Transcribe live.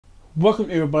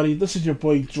Welcome everybody, this is your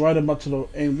boy Dryder Mataroa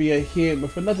and we are here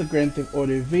with another Grand Theft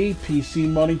Auto V PC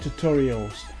modding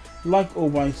tutorials. Like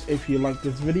always, if you like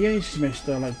this video, smash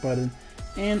the like button,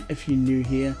 and if you're new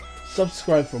here,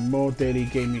 subscribe for more daily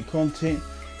gaming content,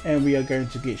 and we are going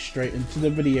to get straight into the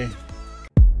video.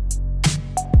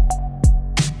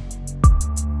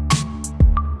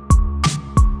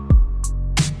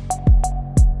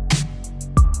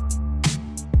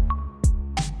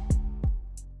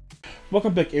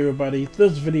 Welcome back everybody.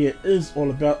 This video is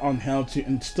all about on how to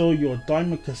install your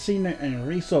Diamond Casino and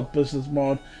Resort Business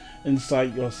mod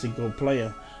inside your single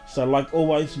player. So like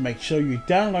always, make sure you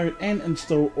download and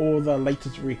install all the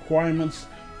latest requirements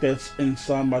that's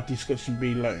inside my description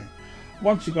below.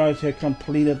 Once you guys have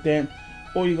completed that,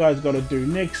 all you guys got to do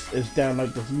next is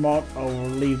download this mod. I will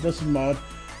leave this mod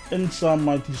inside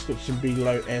my description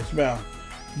below as well.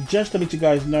 Just to let you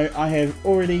guys know, I have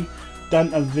already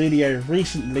done a video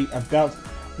recently about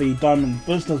the Diamond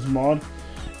Business mod,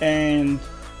 and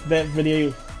that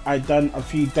video I done a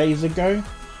few days ago,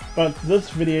 but this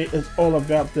video is all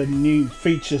about the new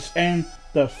features and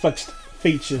the fixed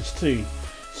features too.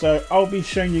 So I'll be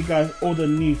showing you guys all the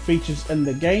new features in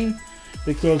the game,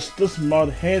 because this mod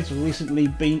has recently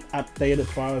been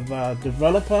updated by the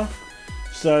developer.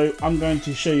 So I'm going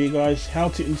to show you guys how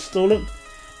to install it,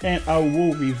 and I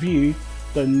will review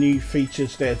the new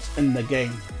features that's in the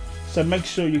game. So make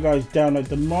sure you guys download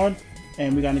the mod,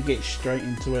 and we're going to get straight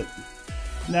into it.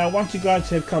 Now once you guys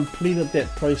have completed that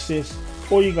process,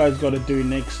 all you guys got to do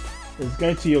next is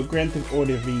go to your Grand Theft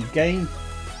Auto V game,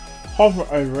 hover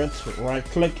over it, right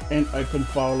click and open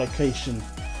file location.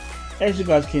 As you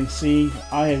guys can see,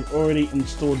 I have already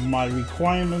installed my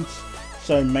requirements,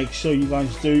 so make sure you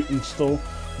guys do install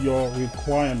your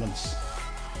requirements.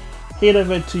 Head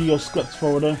over to your scripts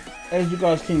folder. As you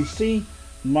guys can see,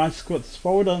 my scripts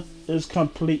folder is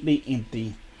completely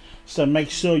empty. So make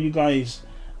sure you guys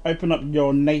open up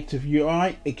your native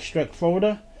UI extract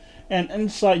folder, and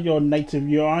inside your native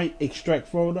UI extract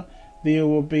folder there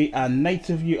will be a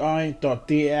native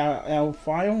UI.dll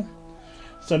file.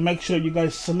 So make sure you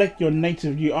guys select your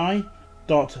native UI.dll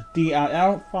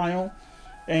file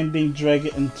and then drag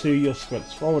it into your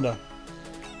scripts folder.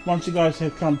 Once you guys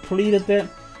have completed that,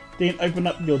 then open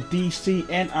up your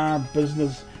DCNR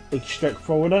business extract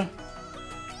folder,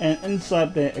 and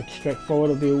inside that extract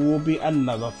folder there will be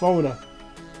another folder.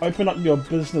 Open up your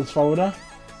business folder,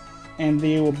 and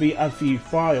there will be a few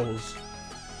files.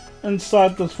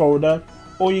 Inside this folder,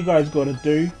 all you guys got to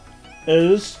do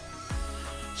is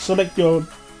select your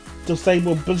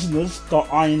disabled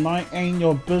business.ini and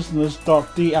your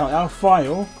business.dll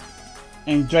file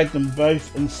and drag them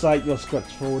both inside your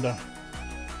scripts folder.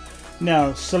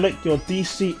 Now select your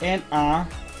DCNR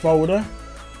folder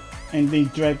and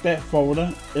then drag that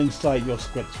folder inside your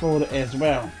scripts folder as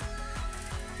well.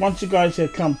 Once you guys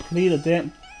have completed that,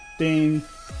 then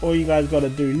all you guys got to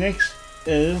do next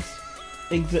is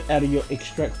exit out of your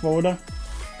extract folder,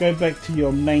 go back to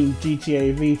your main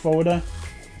GTAV folder,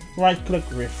 right click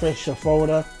refresh your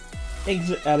folder,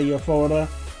 exit out of your folder,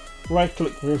 right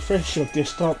click refresh your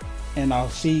desktop, and I'll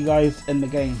see you guys in the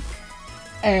game.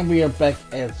 And we are back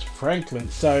as Franklin.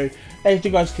 So as you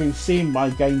guys can see,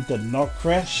 my game did not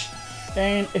crash,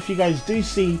 and if you guys do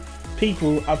see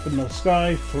people up in the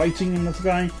sky, floating in the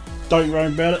sky, don't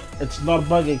worry about it, it's not a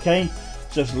bug, okay?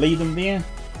 Just leave them there.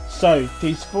 So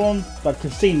to spawn the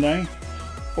casino,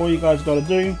 all you guys got to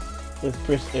do is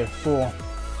press F4.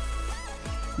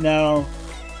 Now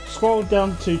scroll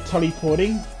down to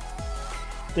teleporting,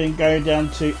 then go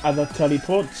down to other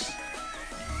teleports,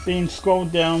 then scroll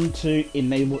down to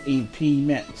enable MP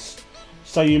mats.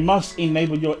 So you must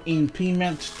enable your MP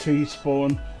mats to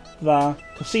spawn the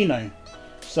casino.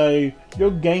 So your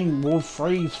game will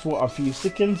freeze for a few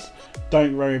seconds,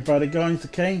 don't worry about it guys,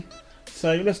 okay?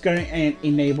 So let's go and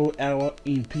enable our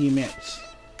MP mats.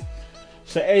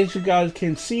 So as you guys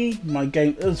can see, my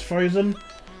game is frozen,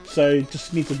 so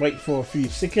just need to wait for a few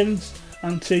seconds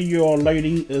until your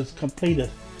loading is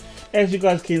completed. As you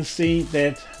guys can see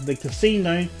that the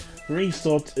casino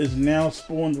resort is now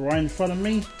spawned right in front of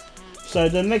me. So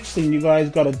the next thing you guys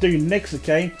got to do next,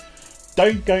 okay,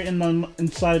 don't go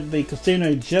inside the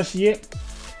casino just yet.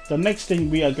 The next thing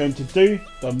we are going to do,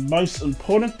 the most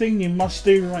important thing you must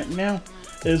do right now,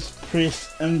 is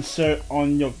press insert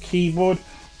on your keyboard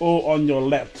or on your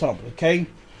laptop, okay?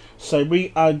 So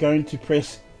we are going to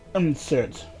press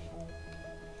insert,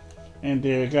 and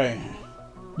there we go.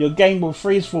 Your game will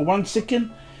freeze for 1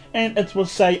 second, and it will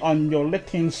say on your left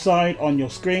hand side on your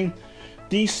screen,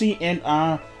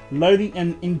 DCNR loading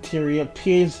an interior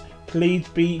appears, please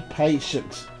be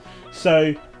patient.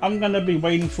 So I'm going to be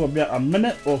waiting for about a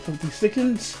minute or 50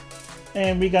 seconds,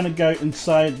 and we're going to go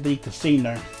inside the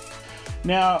casino.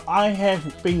 Now I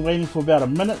have been waiting for about a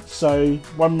minute, so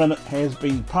 1 minute has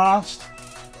been passed,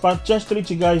 but just to let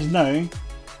you guys know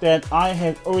that I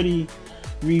have already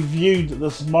reviewed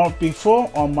this mod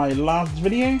before on my last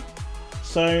video,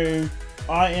 so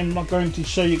I am not going to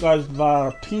show you guys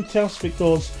the penthouse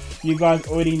because you guys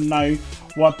already know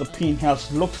what the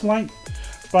penthouse looks like,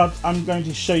 but I'm going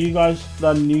to show you guys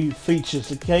the new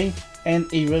features, okay, and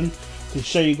even to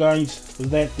show you guys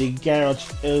that the garage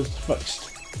is fixed.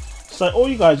 So all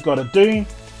you guys got to do,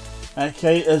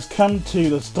 okay, is come to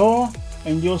the store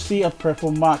and you'll see a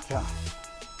purple marker.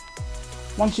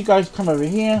 Once you guys come over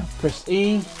here, press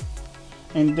E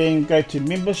and then go to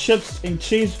memberships and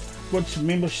choose which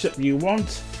membership you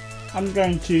want. I'm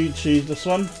going to choose this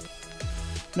one.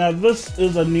 Now this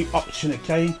is a new option,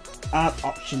 okay, art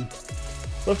option.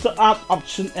 With the art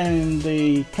option and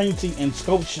the painting and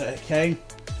sculpture, okay,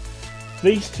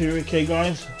 these two, okay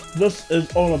guys, this is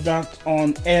all about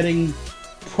on adding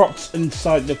props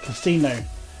inside the casino,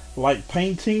 like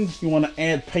paintings. You want to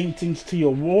add paintings to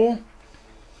your wall,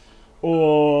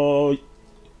 or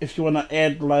if you want to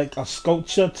add like a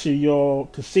sculpture to your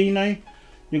casino,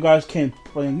 you guys can,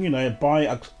 you know,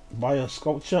 buy a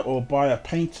sculpture or buy a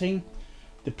painting,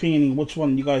 depending which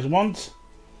one you guys want.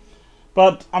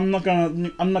 But I'm not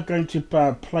going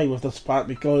to play with this part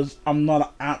because I'm not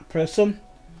an art person.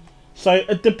 So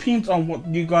it depends on what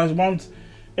you guys want.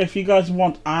 If you guys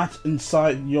want art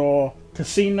inside your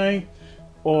casino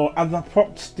or other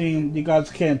props, then you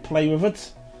guys can play with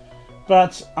it.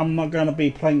 But I'm not going to be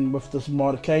playing with this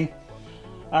mod, okay?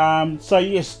 So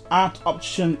yes, art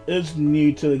option is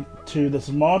new to this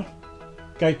mod.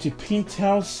 Go to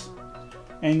penthouse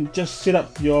and just set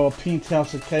up your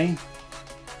penthouse, okay?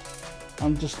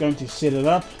 I'm just going to set it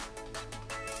up.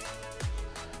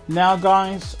 Now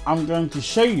guys, I'm going to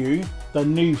show you the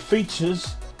new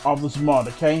features of this mod,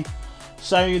 okay?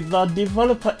 So the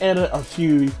developer added a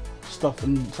few stuff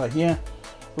inside here.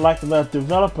 Like the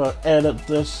developer added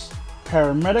this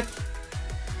paramedic.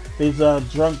 There's a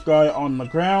drunk guy on the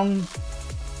ground.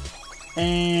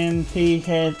 And he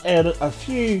has added a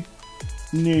few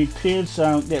new pets.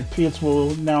 That pets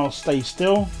will now stay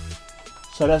still.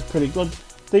 So that's pretty good.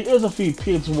 There is a few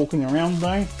pets walking around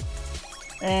though.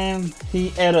 And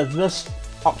he added this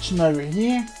option over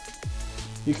here.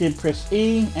 You can press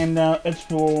E and now it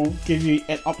will give you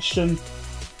an option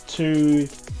to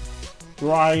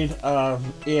ride a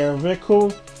air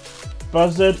vehicle,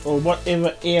 buzzard, or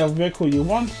whatever air vehicle you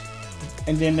want.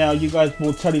 And then now you guys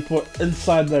will teleport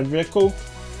inside the vehicle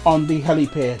on the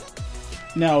helipad.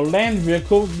 Now land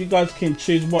vehicle, you guys can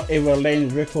choose whatever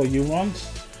land vehicle you want.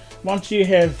 Once you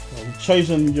have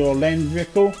chosen your land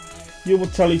vehicle, you will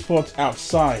teleport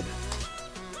outside.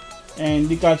 And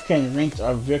you guys can rent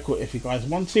a vehicle if you guys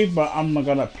want to, but I'm not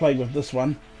gonna play with this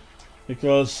one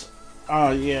because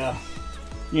yeah,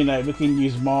 you know, we can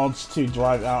use mods to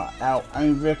drive our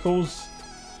own vehicles.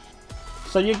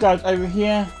 So you guys over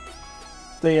here,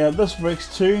 this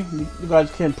works too. You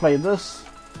guys can play this,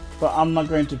 but I'm not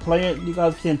going to play it. You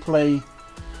guys can play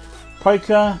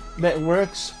poker, that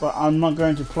works, but I'm not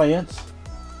going to play it.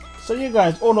 So you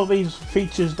guys, all of these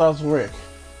features does work.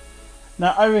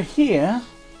 Now over here,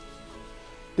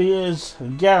 there's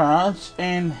garage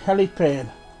and helipad.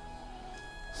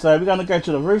 So we're going to go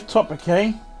to the rooftop,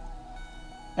 okay?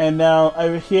 And now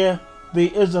over here, there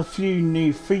is a few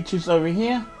new features over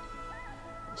here.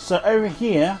 So over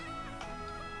here,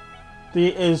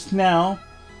 there is now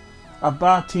a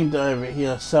bartender over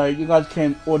here. So you guys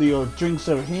can order your drinks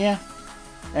over here.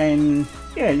 And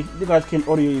yeah, you guys can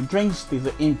order your drinks. There's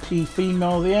an MP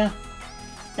female there.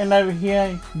 And over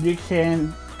here, you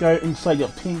can go inside your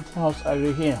penthouse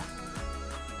over here.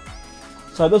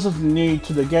 So this is new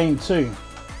to the game too.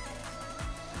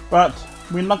 But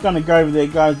we're not going to go over there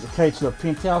guys, okay, to the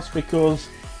penthouse because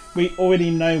we already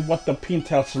know what the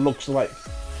penthouse looks like.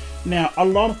 Now a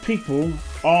lot of people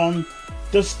on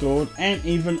Discord and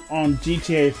even on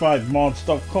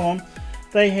GTA5mods.com,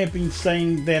 they have been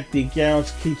saying that the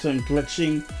garage keeps on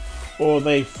glitching, or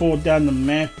they fall down the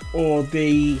map, or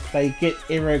they get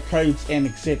error codes and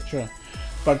etc.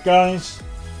 But guys,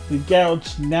 the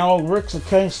garage now works,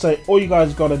 okay? So all you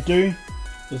guys got to do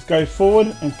is go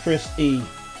forward and press E,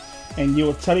 and you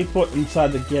will teleport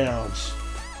inside the garage.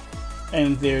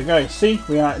 And there you go. See,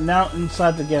 we are now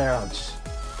inside the garage.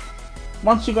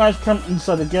 Once you guys come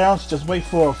inside the garage, just wait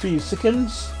for a few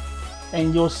seconds,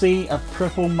 and you'll see a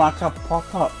purple marker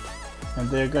pop up. And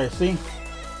there you go. See,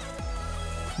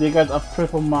 there goes a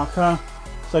purple marker.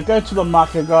 So go to the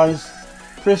marker, guys.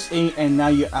 Press E, and now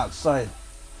you're outside.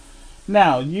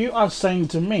 Now you are saying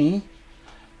to me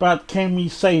But can we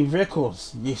save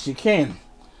records? Yes, you can.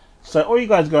 So all you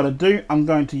guys got to do, I'm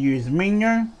going to use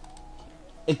menu.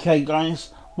 Okay guys,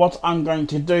 what I'm going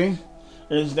to do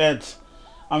is that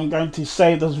I'm going to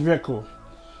save this record,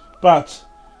 but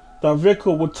the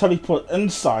record will teleport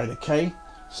inside. Okay,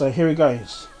 so here it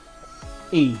goes.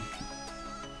 E.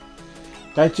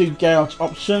 Go to garage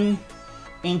option,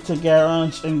 enter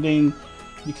garage, and then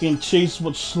you can choose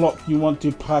which slot you want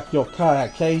to park your car.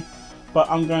 Okay, but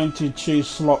I'm going to choose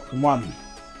slot 1,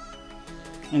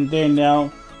 and then now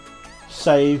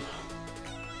save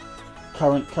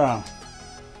current car,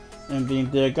 and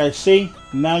then there you go. See,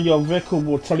 now your vehicle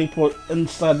will teleport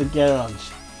inside the garage.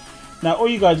 Now all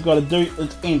you guys got to do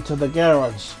is enter the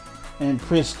garage and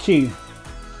press Q.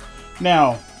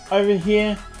 Now over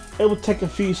here it will take a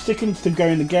few seconds to go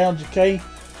in the garage. Okay,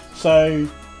 so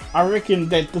I reckon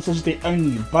that this is the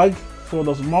only bug for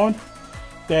this mod,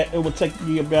 that it will take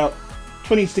you about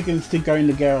 20 seconds to go in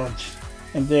the garage.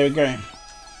 And there we go.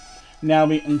 Now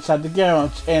we're inside the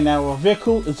garage and our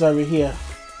vehicle is over here.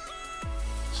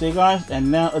 See guys,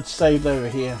 and now it's saved over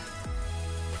here.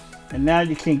 And now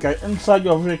you can go inside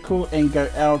your vehicle and go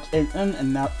out and in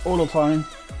and out all the time.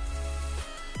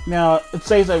 Now it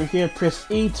says over here, press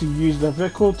E to use the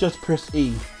vehicle. Just press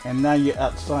E, and now you're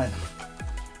outside.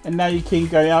 And now you can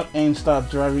go out and start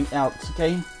driving out.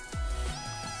 Okay,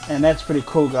 and that's pretty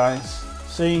cool guys.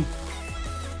 See,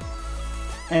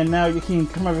 and now you can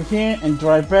come over here and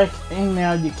drive back, and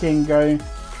now you can go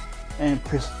and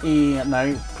press E,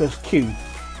 no, press Q.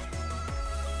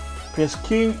 Press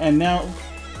Q, and now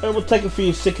it will take a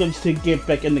few seconds to get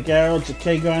back in the garage.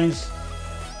 Okay guys,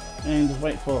 and just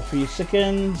wait for a few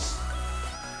seconds.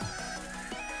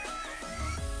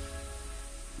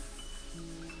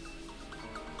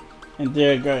 And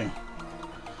there you go.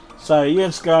 So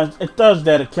yes guys, it does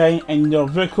that. Okay, and your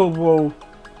vehicle will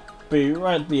be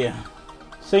right there.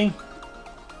 See?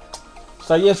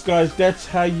 So yes guys, that's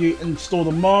how you install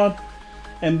the mod,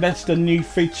 and that's the new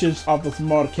features of this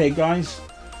mod. Okay guys,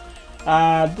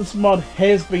 this mod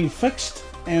has been fixed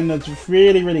and it's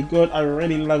really good. I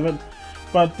really love it,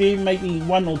 but there may be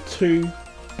 1 or 2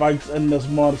 bugs in this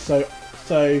mod,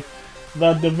 so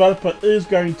the developer is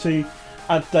going to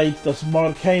update this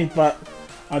mod. Okay, but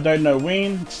I don't know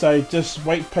when, so just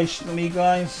wait patiently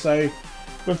guys. So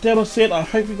with that all said, I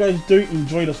hope you guys do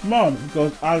enjoy this mod,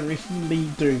 because I recently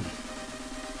do.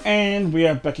 And we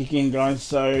are back again guys,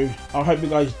 so I hope you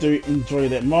guys do enjoy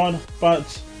that mod.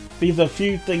 But these are a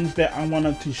few things that I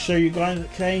wanted to show you guys,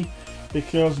 okay,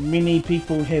 because many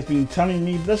people have been telling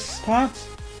me this part.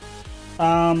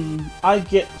 I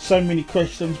get so many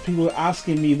questions, people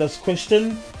asking me this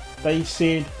question. They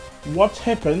said, what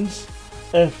happens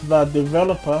if the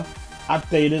developer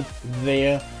updated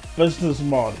their business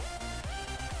mod?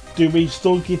 Do we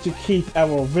still get to keep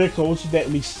our vehicles that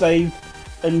we saved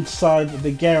inside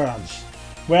the garage?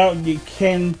 Well, you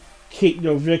can keep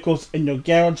your vehicles in your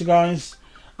garage guys.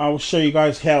 I will show you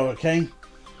guys how. Okay,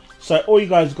 so all you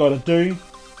guys got to do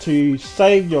to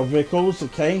save your vehicles,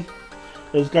 okay,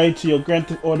 is go to your Grand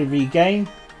Theft Auto V game,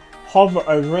 hover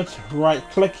over it, right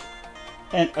click,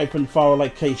 and open file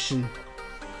location.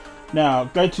 Now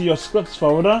go to your scripts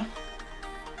folder,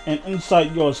 and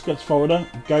inside your scripts folder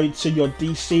go to your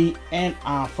DC and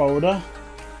R folder,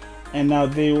 and now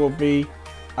there will be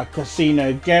a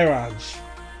casino garage.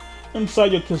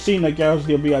 Inside your casino garage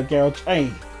there will be a garage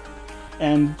A,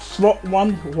 and slot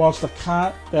 1 was the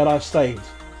car that I saved,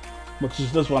 which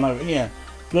is this one over here.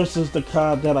 This is the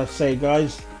car that I saved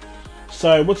guys.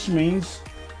 So which means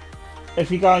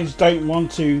if you guys don't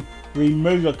want to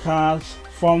remove your cars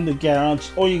from the garage,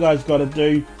 all you guys got to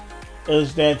do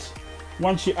is that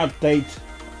once you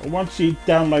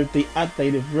download the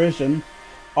updated version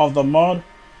of the mod,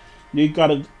 you got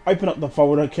to open up the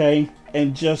folder, okay,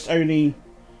 and just only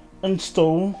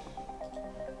install,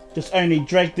 just only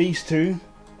drag these two,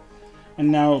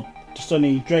 and now just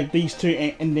only drag these two,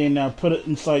 and then put it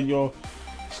inside your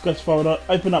scripts folder.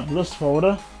 Open up this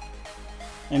folder,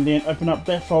 and then open up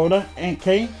that folder,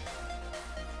 okay,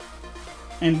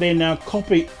 and then now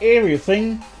copy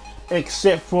everything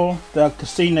except for the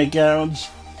casino garage,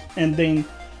 and then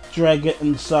drag it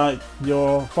inside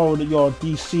your folder, your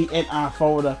DC and R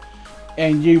folder,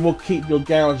 and you will keep your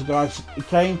garage guys.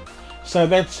 Okay, so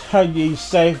that's how you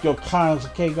save your cars,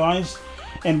 okay guys,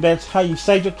 and that's how you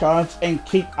save your cars and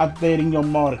keep updating your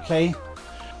mod. Okay,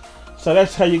 so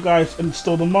that's how you guys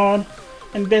install the mod,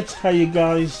 and that's how you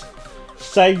guys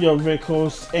save your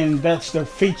vehicles, and that's the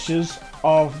features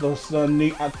of this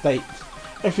new update.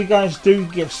 If you guys do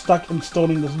get stuck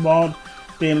installing this mod,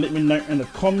 then let me know in the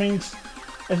comments.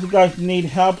 If you guys need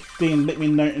help, then let me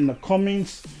know in the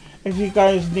comments. If you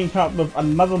guys need help with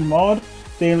another mod,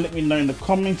 then let me know in the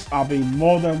comments. I'll be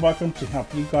more than welcome to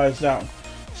help you guys out.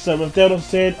 So with that all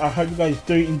said, I hope you guys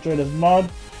do enjoy this mod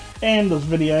and this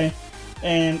video.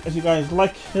 And if you guys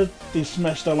like it, then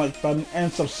smash the like button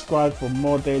and subscribe for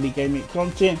more daily gaming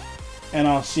content. And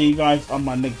I'll see you guys on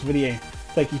my next video.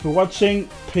 Thank you for watching,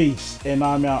 peace, and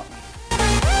I'm out.